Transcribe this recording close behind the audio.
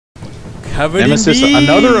Covered Nemesis, in bees.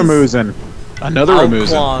 another Amusin. Another Amusin.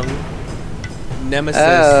 Wukong, Nemesis,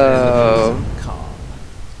 Oh. and Wukong.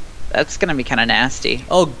 That's gonna be kind of nasty.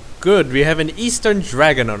 Oh, good. We have an Eastern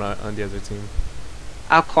Dragon on the other team.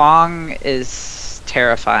 Wukong is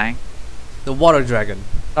terrifying. The Water Dragon.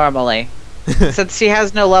 Normally. Since he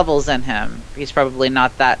has no levels in him, he's probably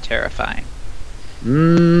not that terrifying.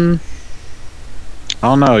 I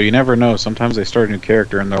don't know. You never know. Sometimes they start a new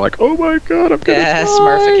character and they're like, "Oh my god, I'm gonna die."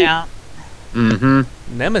 Smurf account.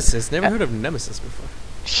 Mm-hmm. Nemesis. Never heard of Nemesis before.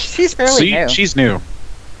 She's fairly new. She's new.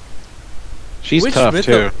 She's tough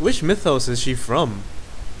too. Which mythos is she from?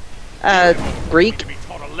 Greek.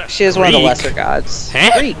 She is one of the lesser gods.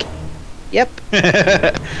 Huh? Greek. Yep.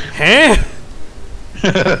 Huh?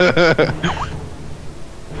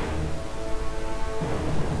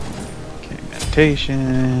 Okay,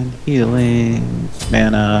 meditation, healing,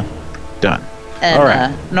 mana, done. And all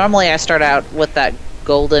right. normally I start out with that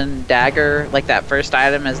golden dagger, like that first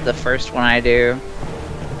item is the first one I do.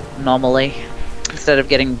 Normally, instead of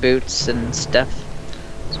getting boots and stuff.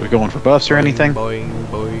 So we going for buffs or anything? Boing,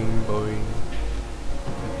 boing, boing.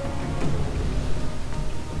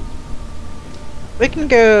 We can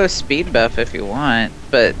go speed buff if you want,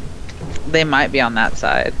 but they might be on that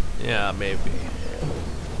side. Yeah, maybe.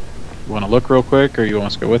 You want to look real quick, or you want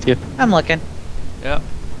us to go with you? I'm looking. Yeah,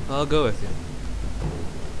 I'll go with you.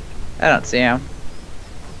 I don't see him.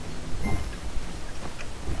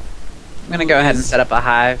 I'm gonna go ahead and set up a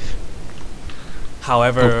hive.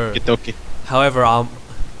 However, Okie dokie.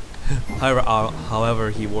 however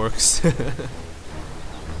he works.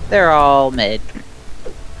 They're all mid.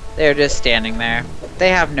 They're just standing there. They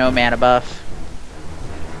have no mana buff.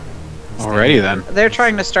 Alrighty then. They're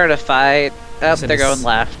trying to start a fight. Oh, Listen, they're this- going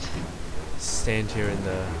left. Stand here in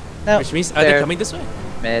the. Nope, Which means are they they're coming this way?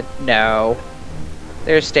 mid. No.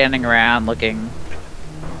 They're standing around looking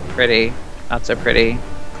pretty. Not so pretty.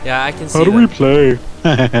 Yeah, I can see. How do we them. play?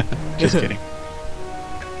 Just kidding.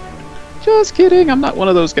 Just kidding. I'm not one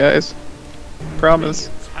of those guys. Promise.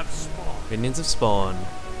 Minions have spawned.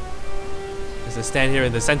 Just to stand here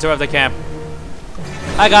in the center of the camp.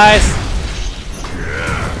 Hi guys.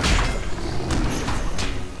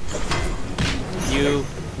 You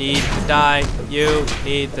need to die. You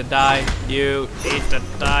need to die. You need to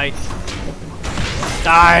die.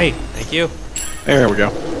 Die. Thank you. There we go.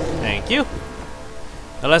 Thank you.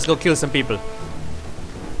 Now let's go kill some people.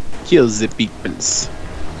 Kill the peoples.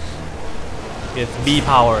 With bee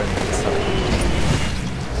power and stuff.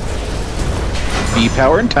 Bee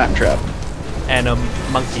power and time trap. And a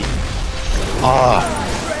monkey. Ah,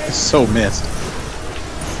 so missed.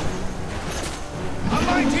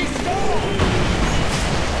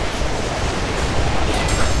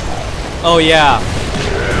 Oh yeah.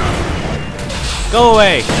 Go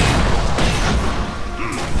away.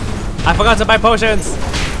 I forgot to buy potions.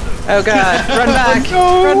 Oh god, run back!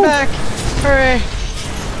 no. Run back! Hurry!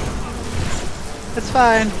 It's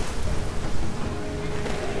fine.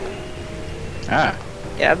 Ah,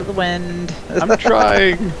 Get out of the wind. I'm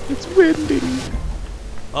trying. It's windy.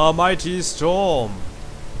 A mighty storm.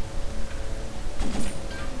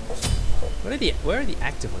 Where are the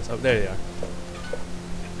active ones? Oh, there they are.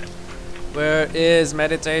 Where is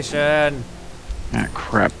meditation? Ah,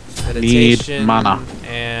 crap. Meditation. Need mana.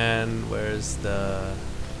 And where's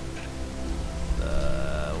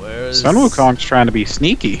where's Sun Wukong's trying to be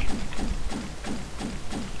sneaky.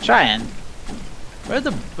 Trying.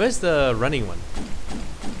 Where's the running one?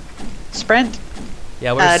 Sprint.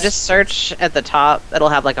 Yeah, where's Just search at the top. It'll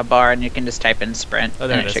have like a bar and you can just type in sprint Oh,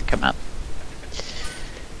 there and it it is. should come up.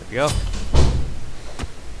 There we go.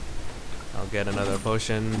 I'll get another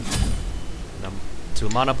potion. 2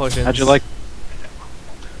 mana potions. How'd you like?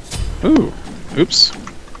 Ooh, oops.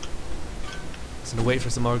 Just gonna wait for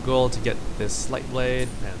some more gold to get this light blade,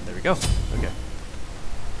 and there we go. Okay.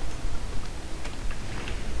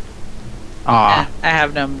 Ah, I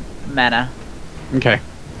have no mana. okay.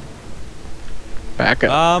 Back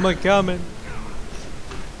up. I'm a coming.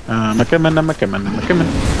 I'm a coming.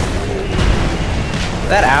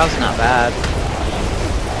 That owl's not bad.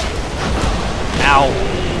 Ow.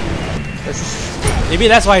 This is Maybe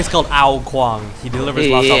that's why he's called Ow Kwang. He delivers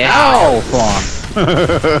lots of Yeah. Ow, Kwang.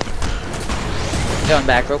 going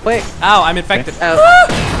back real quick. Ow, I'm infected. Oh,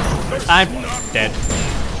 I'm dead.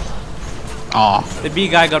 Aw. The bee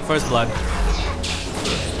guy got first blood.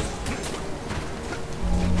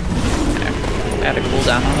 I had a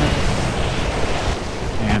cooldown on it.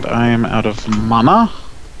 And I'm out of mana.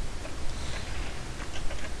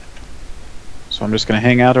 So I'm just gonna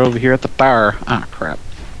hang out over here at the bar. Ah, crap.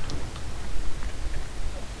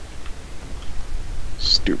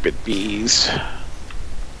 Stupid bees.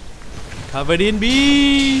 Covered in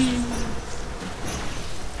bees.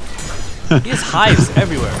 He has hives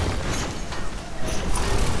everywhere.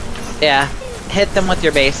 Yeah, hit them with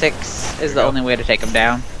your basics is the only way to take them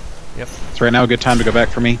down. Yep. Is right now a good time to go back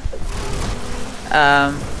for me?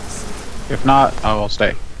 If not, I will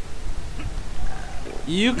stay.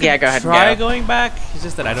 You can go ahead and try go. going back. It's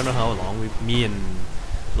just that I don't know how long me and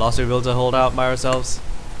Lost will be able to hold out by ourselves.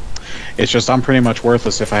 It's just I'm pretty much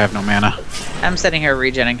worthless if I have no mana. I'm sitting here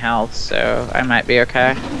regenerating health, so I might be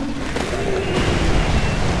okay.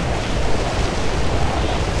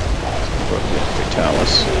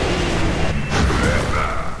 Vitalis.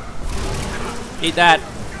 Eat that.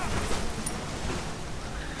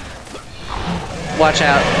 Watch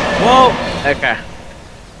out. Whoa! Okay.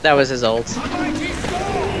 That was his ult.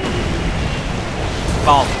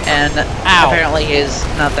 Ball. And Ow. apparently he's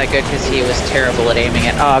not that good because he was terrible at aiming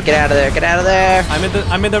it. Oh, get out of there, get out of there!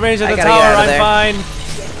 I'm in the range of the I gotta tower. get out of I'm there. fine.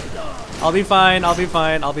 I'll be fine. I'll be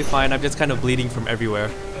fine. I'll be fine. I'm just kind of bleeding from everywhere.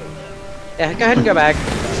 Yeah, go ahead and go back.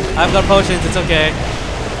 I've got potions. It's okay.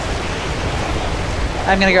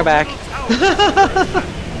 I'm gonna go back.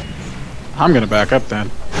 I'm gonna back up then.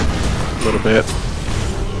 A little bit.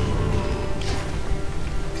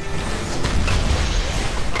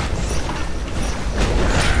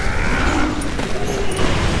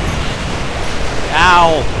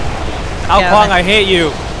 Ow! Ow, Yeah, Kwong, man. I hate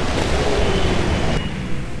you.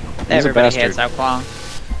 Everybody bastard. hates Ao Kwong.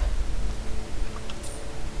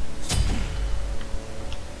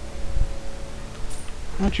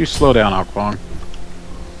 Why don't you slow down, Wukong?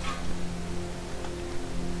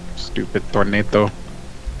 Stupid tornado.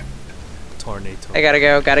 Tornado. I gotta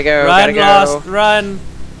go, gotta go, Run, gotta go. Lost, run!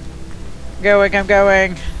 Going, I'm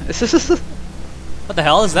going. What the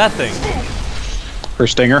hell is that thing? Her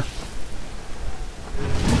stinger.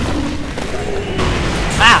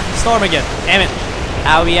 Ah! Storm again! Damn it!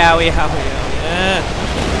 Owie, owie, owie, owie.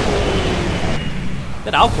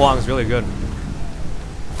 That Ao Kwong is really good.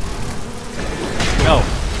 Go.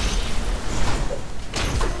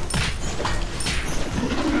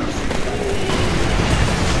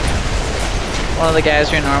 One of the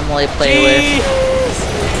guys we normally play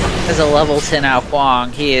with is a level 10 Ao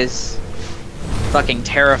Kwong. He is fucking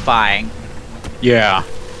terrifying. Yeah.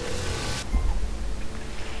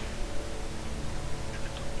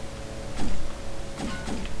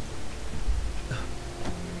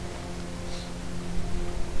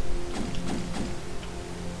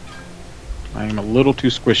 I am a little too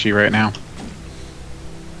squishy right now.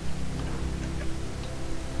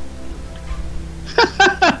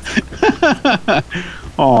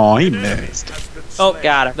 Oh, he missed. Oh,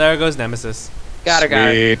 Got her. there goes Nemesis. Got her, got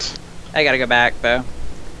her. Sweet. I gotta go back, though.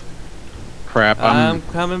 Crap. I'm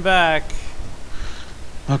coming back.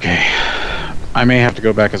 Okay. I may have to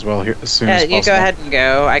go back as well here as soon Yeah, as you possible. go ahead and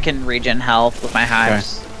go. I can regen health with my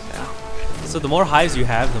hives. So the more hives you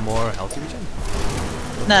have, the more health you regen.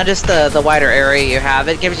 No, just the wider area you have.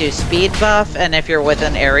 It gives you speed buff, and if you're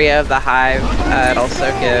within area of the hive, it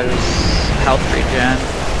also gives health regen.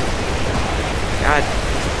 God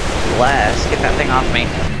bless. Get that thing off me.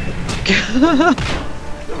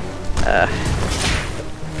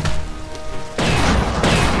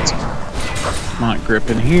 Come on, grip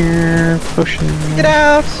in here. Pushing. Get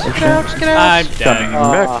out! Get out! Get out! I'm Coming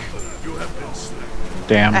dead. back.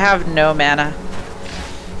 Damn. I have no mana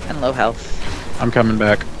and low health. I'm coming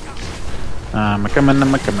back. I'm coming.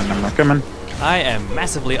 I am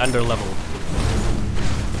massively underleveled.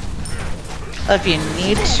 If you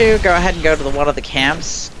need to, go ahead and go to one of the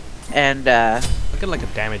camps, and Look at like a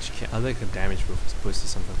damage. I like a damage boost or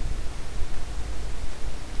something.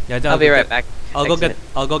 Yeah, I'll be right back. I'll go Exit.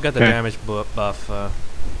 get the Okay. damage buff.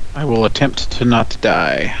 I will attempt to not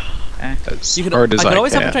die. Okay. As You could, hard as I could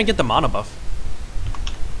always have can. to try and get the mana buff.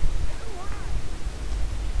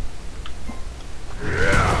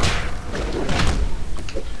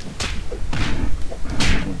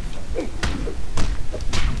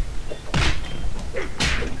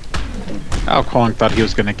 Ao Kwong thought he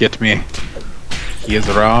was gonna get me. He is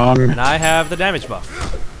wrong. And I have the damage buff.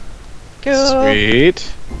 Cool.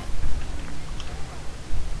 Sweet.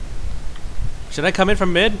 Should I come in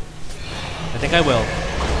from mid? I think I will.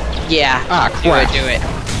 Yeah. Ah, do crap. it. Do it.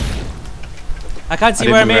 I can't see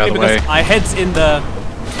I where I'm didn't move aiming out of the because way. my head's in the...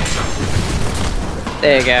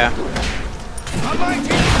 There you go.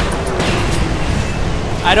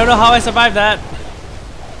 I don't know how I survived that.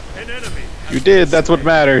 You did. That's what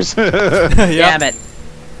matters. Yep. Damn it.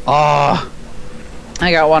 Ah.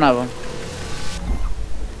 I got one of them.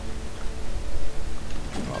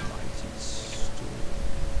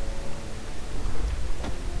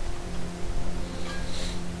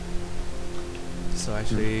 So I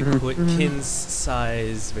Actually, Quitkin's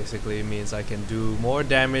size basically means I can do more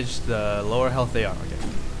damage the lower health they are. Okay.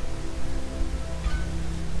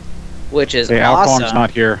 Which is Hey, awesome. Alquan's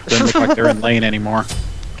not here. Doesn't look like they're in lane anymore.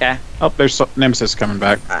 Okay. Oh, there's Nemesis coming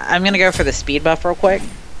back. I'm gonna go for the speed buff real quick.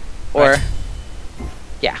 Or... Right.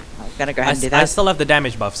 Yeah, I'm gonna go ahead and do I that. still have the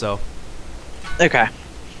damage buff, so. Okay.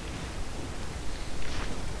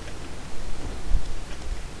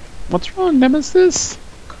 What's wrong, Nemesis?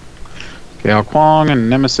 Okay, Alquang and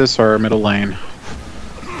Nemesis are middle lane.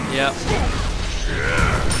 Yep.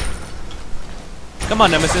 Come on,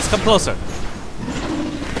 Nemesis, come closer.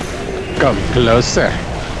 Come closer.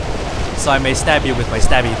 So I may stab you with my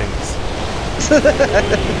stabby things.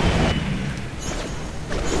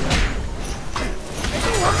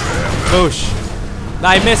 Boosh.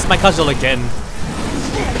 I missed my cudgel again.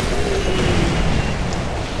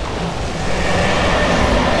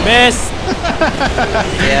 Miss!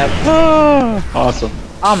 Yep. Awesome.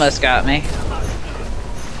 Almost got me.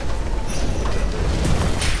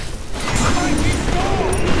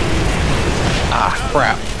 Ah,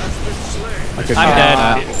 crap. I couldn't I'm get dead.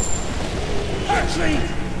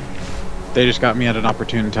 that. They just got me at an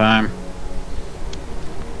opportune time.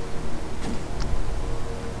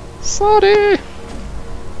 Sorry.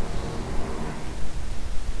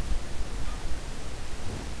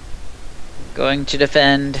 Going to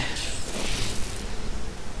defend. I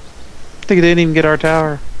think they didn't even get our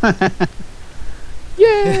tower.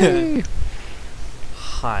 Yay!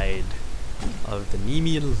 Hide of the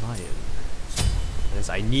Nemean lion. Yes,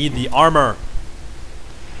 I need the armor.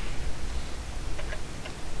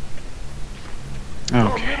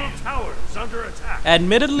 Okay.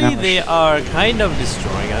 Admittedly, Now- they are kind of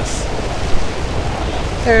destroying us.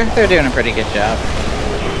 They're doing a pretty good job.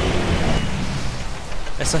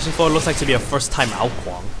 Especially for what looks like to be a first time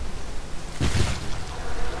Wukong.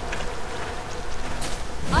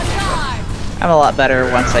 I'm a lot better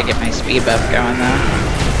once I get my speed buff going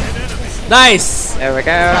though. Nice! There we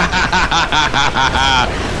go.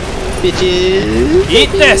 Bitches.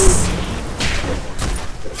 Eat this!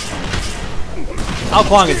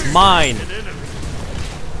 Wukong is mine!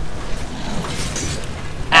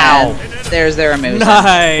 Ow! And there's their emotion.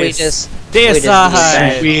 Nice! We just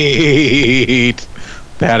Decide! Sweet.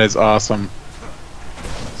 That is awesome.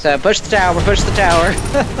 So push the tower, push the tower.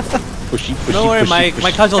 Pushy, pushy, Don't worry, pushy, my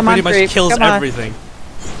pushy. cudgel Come pretty on, much creep, kills come on. everything.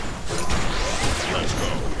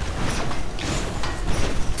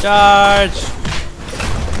 Charge!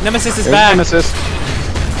 Nemesis is There's back! Nemesis.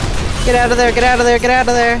 Get out of there, get out of there, get out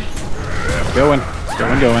of there. Going.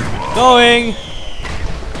 Going. Going!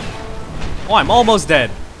 Oh, I'm almost dead.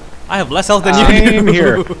 I have less health than you Same do.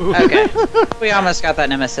 here. Okay. We almost got that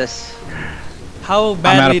Nemesis. How out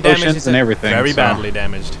badly of damaged potions is and it? everything, Very so- badly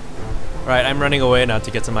damaged. Right, I'm running away now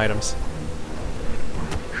to get some items.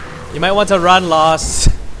 You might want to run, Lost.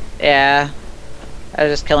 Yeah. I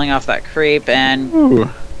was just killing off that creep and Ooh,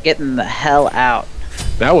 getting the hell out.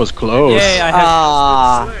 that was close. Yay, I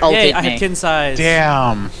have. Yay, Ulted I me. have kin size.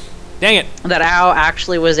 Damn. Dang it! That Ow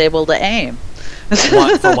actually was able to aim.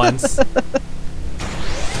 For once.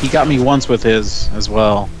 He got me once with his as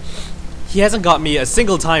well. He hasn't got me a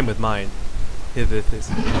single time with mine.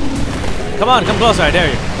 Come on, come closer, I dare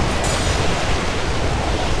you.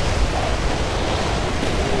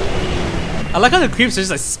 I like how the creeps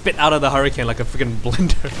just like spit out of the hurricane like a freaking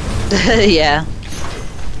blender. Yeah.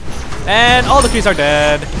 And all the creeps are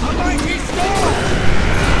dead.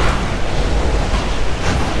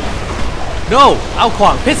 No!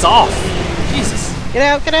 Wukong, piss off! Jesus. Get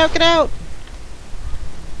out, get out, get out!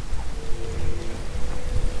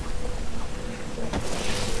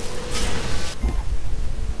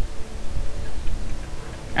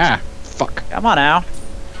 Ah, fuck. Come on now.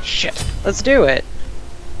 Shit. Let's do it.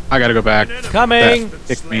 I gotta go back. Coming! That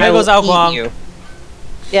kicked me. There goes I will Wukong. eat you.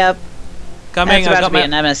 Yep. Coming, That's I've about got to be my a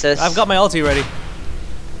nemesis. I've got my ulti ready.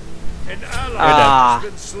 Ah.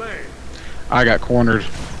 I got cornered.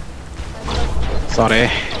 Sorry.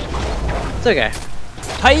 It's okay.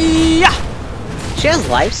 Hiya! She has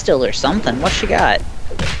life still or something. What she got?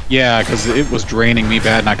 Yeah, because it was draining me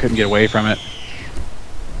bad and I couldn't get away from it.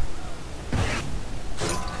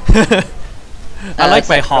 I like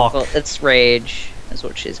my it's hawk. purple. It's rage. Is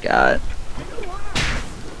what she's got.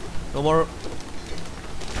 No more.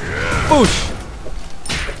 Boosh!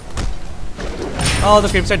 All the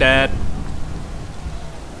creeps are dead.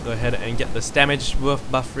 Go ahead and get this damage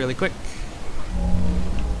buff really quick.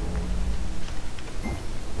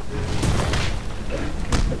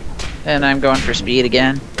 And I'm going for speed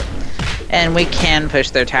again. And we can push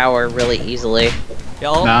their tower really easily.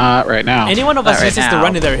 Y'all, Not right now. any one of Not us right just needs to now.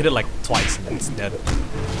 run in there, hit it like twice, and it's dead.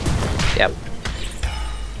 Yep.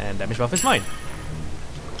 And damage buff is mine.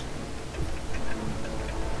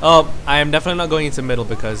 Oh, I am definitely not going into middle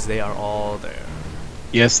because they are all there.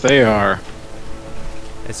 Yes, they are.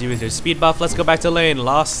 As you with your speed buff, let's go back to lane.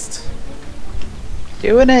 Lost.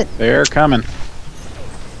 Doing it. They're coming.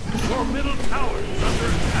 Your middle tower is under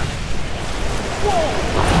attack.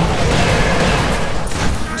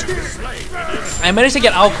 I managed to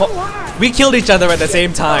get out. We killed each other at the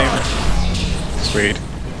same time. Sweet.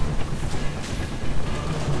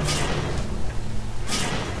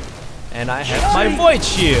 And I have my void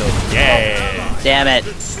shield. Yeah. Damn it.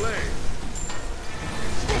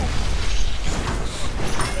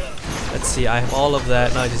 Let's see, I have all of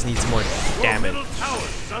that. Now I just need some more damage. Middle tower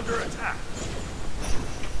is under attack.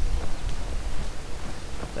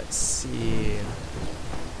 Let's see.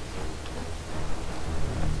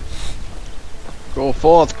 Go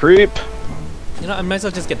forth, creep. You know, I might as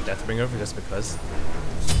well just get Deathbringer for just because.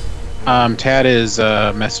 Tad is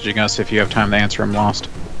messaging us if you have time to answer him. Lost.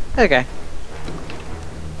 Okay.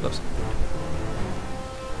 Whoops.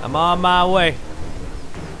 I'm on my way.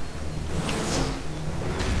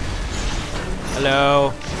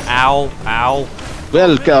 Hello. Ow. Ow.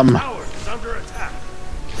 Welcome. Tower is under attack.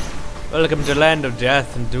 Welcome to land of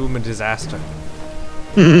death and doom and disaster.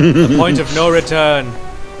 The point of no return.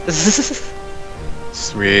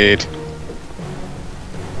 Sweet.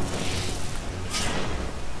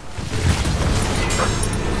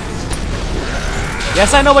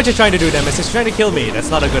 Yes, I know what you're trying to do, Nemesis. You're trying to kill me. That's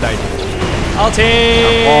not a good idea. I'll Long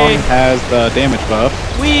take. has the damage buff.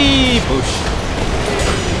 Wee boosh.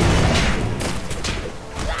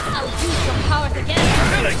 I'll use your powers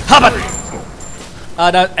again.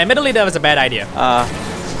 Hubba! Admittedly, that was a bad idea.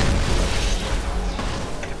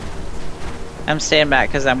 I'm staying back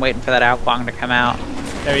because I'm waiting for that Wukong to come out.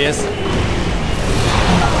 There he is.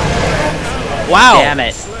 Wow! Damn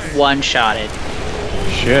it. One-shotted.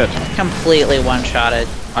 Shit. Completely one-shotted.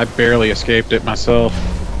 I barely escaped it myself.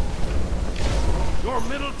 Your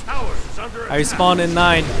middle tower is under I attack. respawn in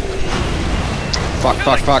 9. Fuck,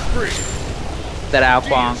 fuck, fuck. That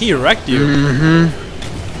Wukong. He wrecked you.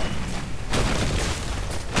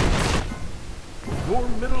 Your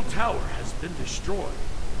middle tower has been destroyed.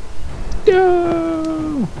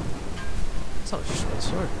 No. That's not a short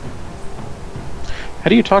sword. How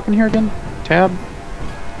do you talk in here again? Tab?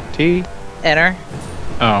 T? Enter.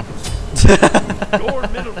 Oh. Your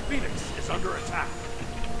middle phoenix is under attack.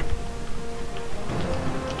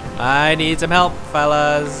 I need some help,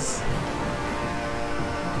 fellas.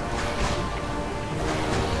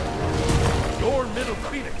 Your middle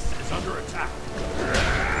phoenix is under attack.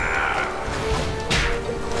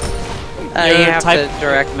 You Your have type- to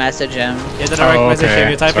direct message him. Yeah, the direct Oh, message okay. game.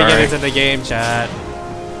 You're typing Sorry. it into the game chat.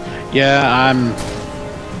 Yeah,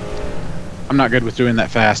 I'm not good with doing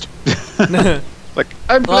that fast. Like,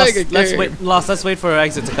 I'm playing a game. Let's wait for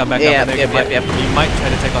exit to come back Yeah, up. And yep, then yep. You might try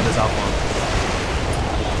to take on this Alphonse.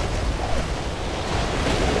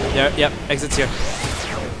 Yep, exit's here.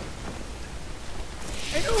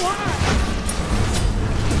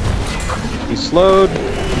 He's slowed.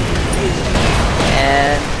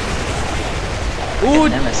 And Ooh,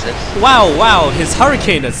 Nemesis. wow, his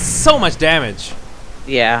hurricane does so much damage.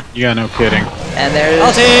 Yeah. Yeah, no kidding. And there's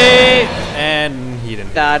Ulti! And he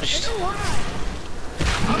didn't. dodged.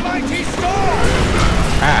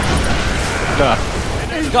 Ah. Duh.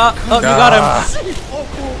 You got him.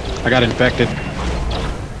 I got infected.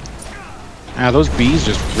 Ah, those bees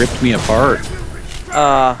just ripped me apart.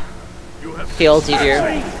 He ultied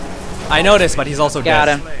you. I noticed, but he's also Got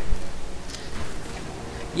dead. him.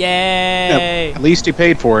 Yay! Yep, at least he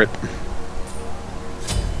paid for it.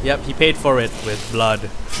 Yep, he paid for it with blood.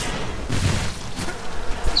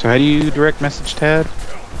 So how do you direct message Tad?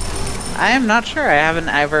 I am not sure. I haven't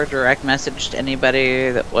ever direct messaged anybody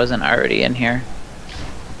that wasn't already in here.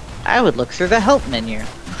 I would look through the help menu.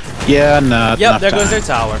 Yeah, not Yep, enough there goes time. their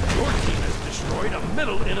tower. Your team has destroyed a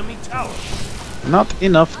middle enemy tower. Not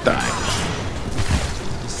enough time.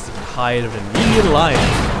 This is the hide of an Indian lion.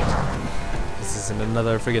 This is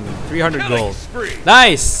another friggin' 300 Killing gold. spree.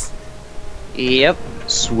 Nice! Yep.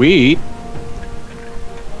 Sweet.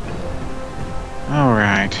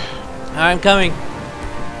 Alright. I'm coming.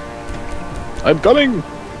 I'm coming!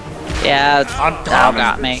 Yeah, Al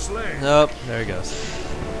got me. Slain. Nope, there he goes.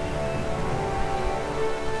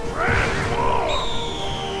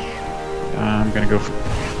 I'm gonna go for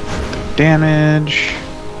damage.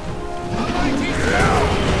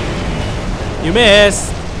 You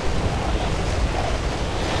missed!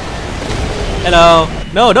 Hello!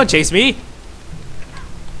 No, don't chase me!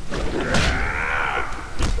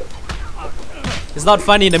 It's not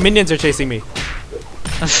funny, the minions are chasing me.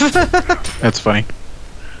 That's funny.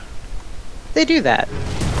 They do that.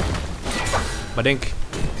 Badink.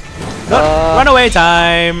 Runaway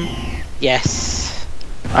time! Yes.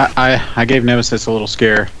 I gave Nemesis a little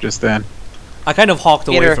scare just then. I kind of hawked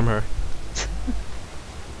Get away her. from her.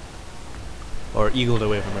 Or eagled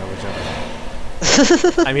away from her,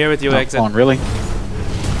 whichever. I'm here with you, Oh, Exit. come on, really?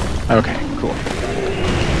 Okay, cool.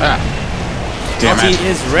 Ah. Damn Ulti it.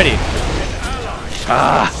 is ready.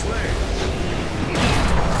 Ah.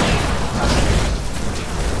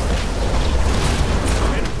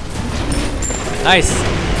 Nice.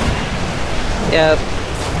 Yep.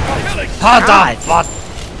 God.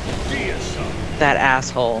 That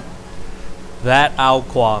asshole. That Ao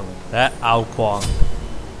Kwang. That Ao Kwang.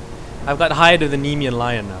 I've got hide of the Nemean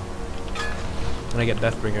Lion now. And I get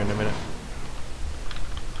Deathbringer in a minute.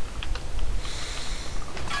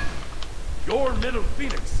 Your middle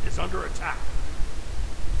phoenix is under attack.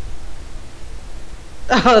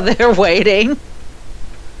 Oh, they're waiting.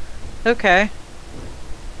 Okay.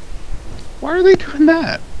 Why are they doing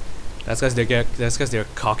that? That's because they're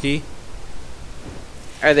cocky.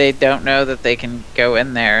 Or they don't know that they can go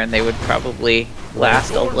in there and they would probably last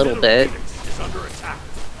a Your little middle bit. Phoenix is under attack.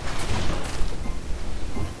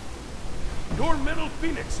 Your middle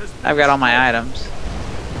phoenix has been I've got all my items.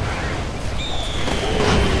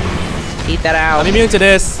 Eat that out. I'm immune to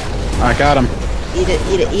this. I got him. Eat it,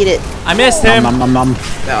 eat it, eat it. I missed him. Nom, nom, nom, nom.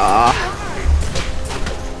 Aw.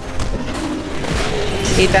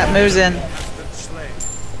 Eat that Muzen. been slain.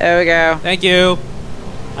 There we go. Thank you.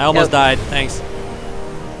 I almost Yep. died. Thanks.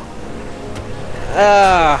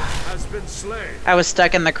 Has been slain. I was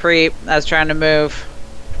stuck in the creep. I was trying to move.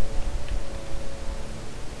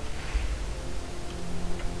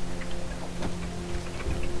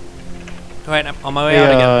 Alright, I'm on my way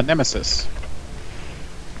out again. Nemesis.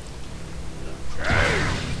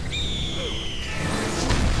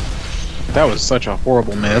 That was such a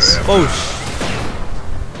horrible miss. Oh,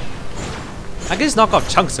 I can just knock off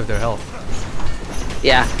chunks of their health.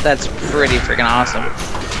 Yeah, that's pretty freaking awesome.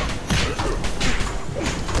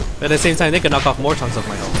 But at the same time, they can knock off more chunks of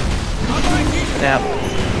my health. Yep.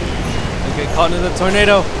 I get caught in the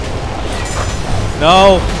tornado.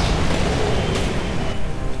 No.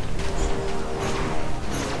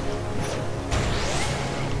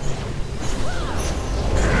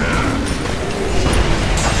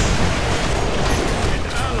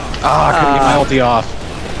 Ah, I couldn't get my ulti off.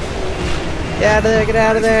 Get out of there, get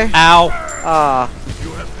out of there. Ow. Aw. You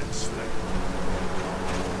have been slain.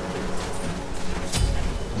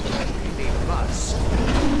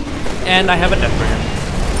 And I have a Deathbringer.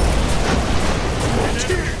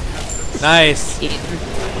 Nice. Eaten.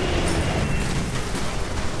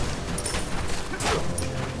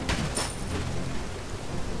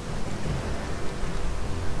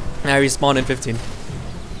 I respawn in 15.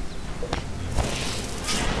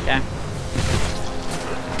 Okay.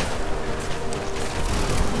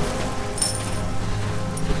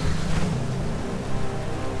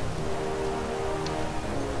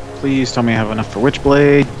 Please tell me I have enough for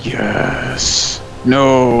Witchblade. Yes.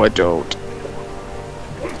 No, I don't.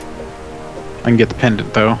 I can get the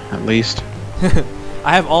pendant though, at least.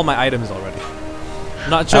 I have all my items already.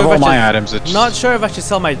 Not I sure have if all I my should, items. It's Not sure if I should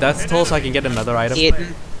sell my Death Toll so I can get another item.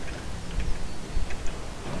 Eaten.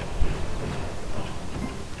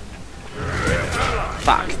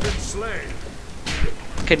 Fuck. Been slain.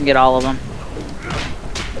 Couldn't get all of them.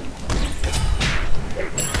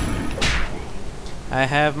 I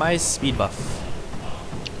have my speed buff.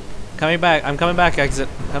 Coming back. I'm coming back, Exit.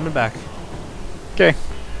 Coming back. okay.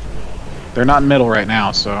 They're not in middle right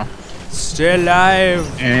now, so. Still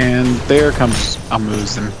alive. And there comes a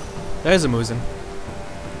Muzen. There's a Muzen.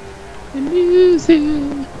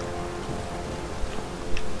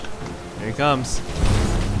 Here he comes.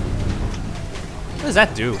 What does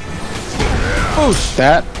that do? Oh,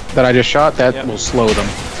 That I just shot, that Yep. will slow them.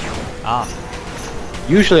 Ah.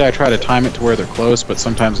 Usually I try to time it to where they're close, but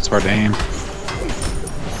sometimes it's hard to aim.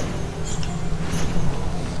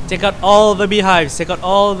 Take out all the beehives. Take out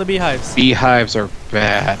all the beehives. Beehives are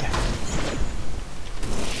bad.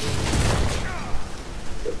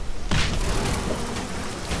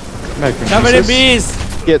 Covered in bees.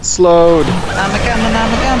 Get slowed. I'm a-coming,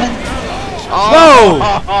 I'm a-coming. Whoa!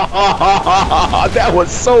 That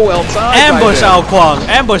was so well timed. Ambush Ao Kwang.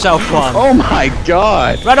 Ambush Ao Kwang. Oh my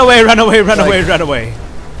god. Run away, run away, run Like- away, run away.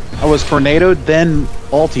 I was tornadoed, then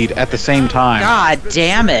ultied at the same time. God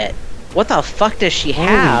damn it. What the fuck does she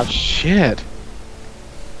have? Holy shit.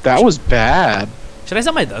 That was bad. Should I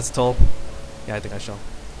sell my Dust Toll? Yeah, I think I shall.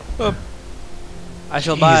 I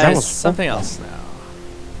shall Jeez, buy that was something horrible. else now.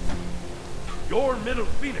 Your middle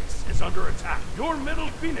phoenix is under attack. Your middle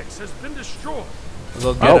phoenix has been destroyed.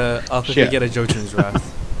 I'll quickly shit. get a Jotun's Wrath.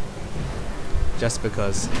 Just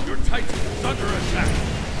because. Your Titan is under attack.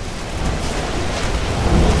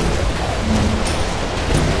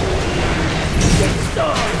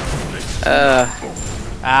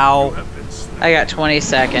 Ow. Have been slain. I got 20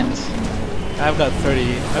 seconds. I've got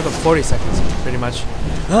 40 seconds, pretty much.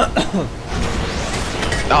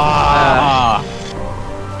 Ah!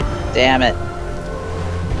 Damn it.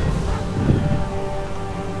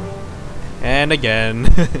 And again.